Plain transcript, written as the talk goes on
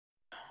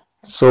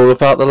It's all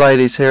about the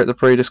ladies here at the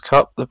Breeders'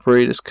 Cup. The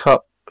Breeders'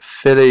 Cup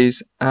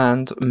fillies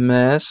and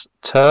mares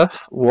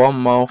turf, 1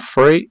 mile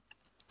free.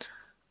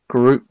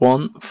 Group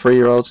 1,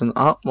 3-year-olds and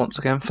up. Once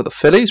again for the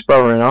fillies,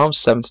 Brother in Arms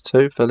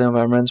 7-2 for Leon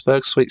van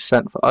Rensburg. Sweet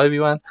Scent for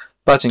Obi-Wan.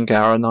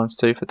 Badgingara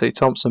 9-2 for D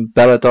Thompson.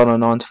 Belladonna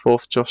 9-4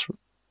 for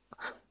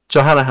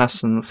Johanna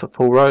Hassan for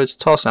Paul Rhodes.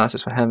 Toss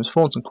Analysis for Hems.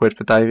 Thornton Quid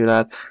for Davy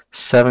Ladd.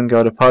 7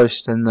 go to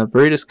post in the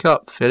Breeders'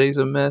 Cup fillies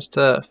and mares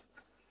turf.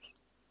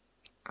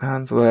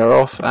 And they're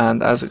off,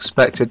 and as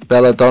expected,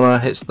 Belladonna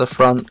hits the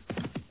front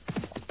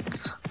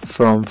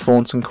from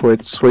Thornton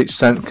Quid. Sweet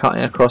Scent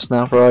cutting across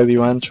now for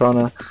Obi-Wan, trying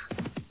to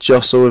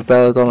jostle with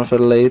Belladonna for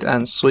the lead,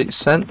 and Sweet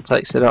Scent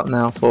takes it up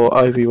now for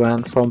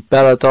Obi-Wan from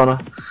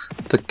Belladonna.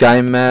 The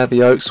game mare,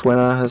 the Oaks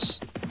winner, has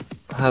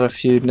had a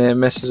few near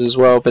misses as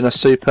well, been a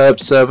superb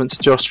servant to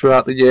Josh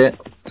throughout the year.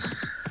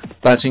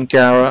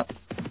 Badgingara,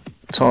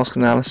 Task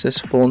Analysis,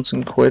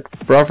 Thornton Quid,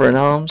 Brother in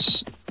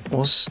Arms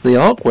was the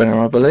ARC winner,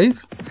 I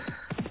believe.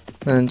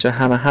 And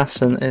Johanna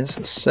Hassan is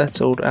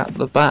settled at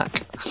the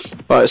back.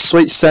 But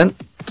Sweet Scent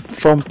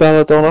from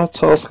Belladonna,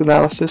 Task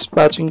Analysis,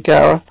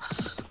 Badgingara,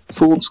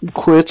 Thornton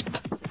Quid,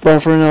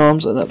 Brother in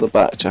Arms, and at the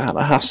back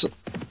Johanna Hassan.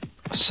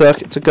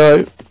 Circuit to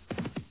go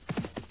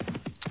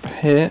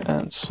here,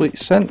 and Sweet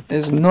Scent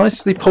is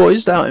nicely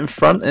poised out in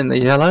front in the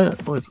yellow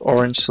with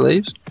orange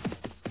sleeves.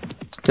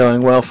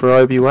 Going well for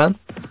Obi-Wan.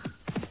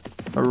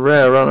 A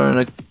rare runner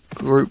in a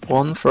Group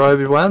 1 for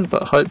Obi-Wan,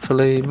 but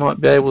hopefully he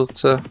might be able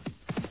to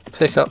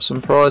pick up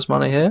some prize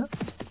money here.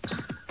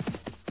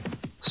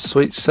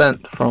 Sweet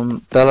Scent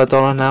from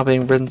Belladonna now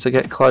being ridden to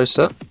get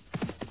closer.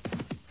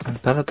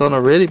 And Belladonna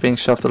really being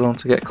shoved along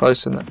to get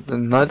closer. I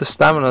know the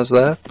stamina's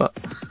there, but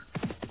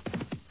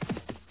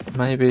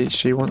maybe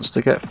she wants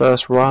to get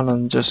first run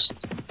and just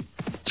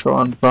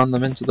try and run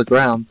them into the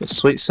ground. But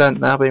Sweet Scent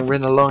now being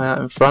ridden along out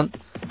in front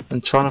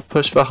and trying to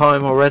push for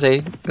home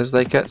already as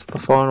they get to the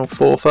final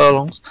 4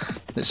 furlongs.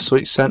 It's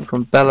Sweet Scent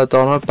from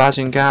Belladonna,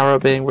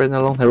 Badgingara being ridden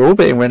along. They're all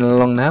being ridden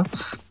along now.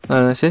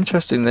 And it's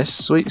interesting, this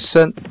Sweet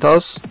Scent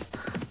does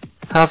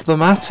have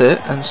them at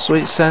it, and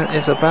Sweet Scent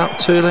is about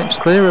 2 lengths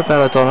clear of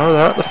Belladonna.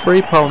 They're at the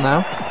 3 pole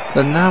now,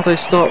 and now they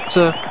start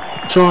to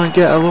try and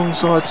get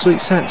alongside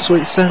Sweet Scent.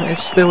 Sweet Scent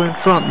is still in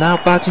front. Now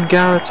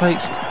Badgingara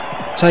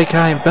take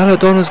aim.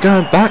 Belladonna's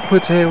going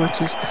backwards here, which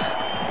is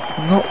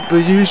not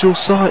the usual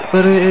sight,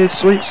 but it is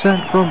Sweet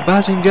Scent from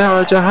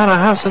Badgingara. Johanna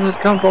Hassan has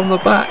come from the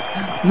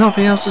back.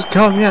 Nothing else has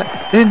come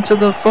yet. Into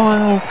the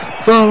final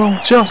furlong,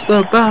 just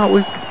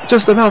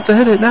about to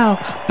hit it now.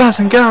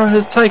 Badgingara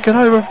has taken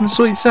over from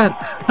Sweet Scent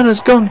and has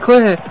gone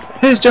clear.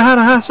 Here's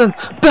Johanna Hassan.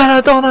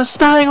 Belladonna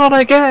staying on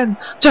again.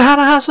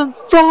 Johanna Hassan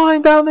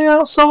flying down the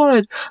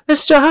outside.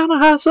 It's Johanna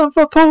Hassan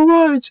for Paul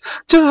Rhodes.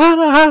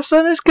 Johanna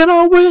Hassan is going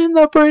to win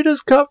the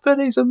Breeders' Cup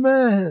fillies and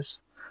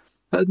mares.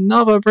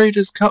 Another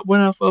Breeders' Cup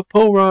winner for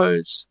Paul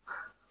Rhodes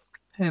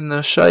in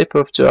the shape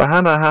of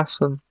Johanna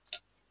Hassan,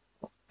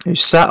 who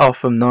sat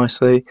off them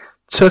nicely,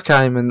 took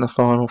aim in the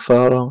final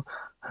furlong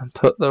and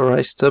put the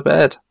race to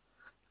bed.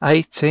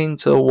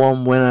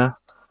 18-1 winner,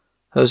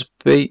 has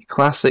beat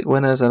classic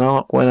winners and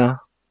ARC winner,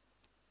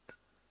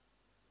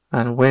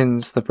 and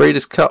wins the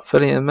Breeders' Cup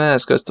filly and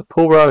mares. Goes to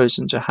Paul Rhodes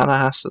and Johanna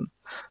Hassan.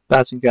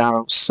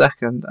 Badgingara was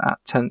second at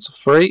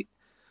 10-3.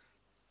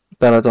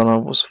 Belladonna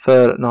was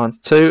third at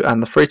 9-2,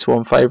 and the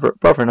 3-1 favourite,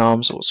 Brother in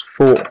Arms, was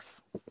fourth.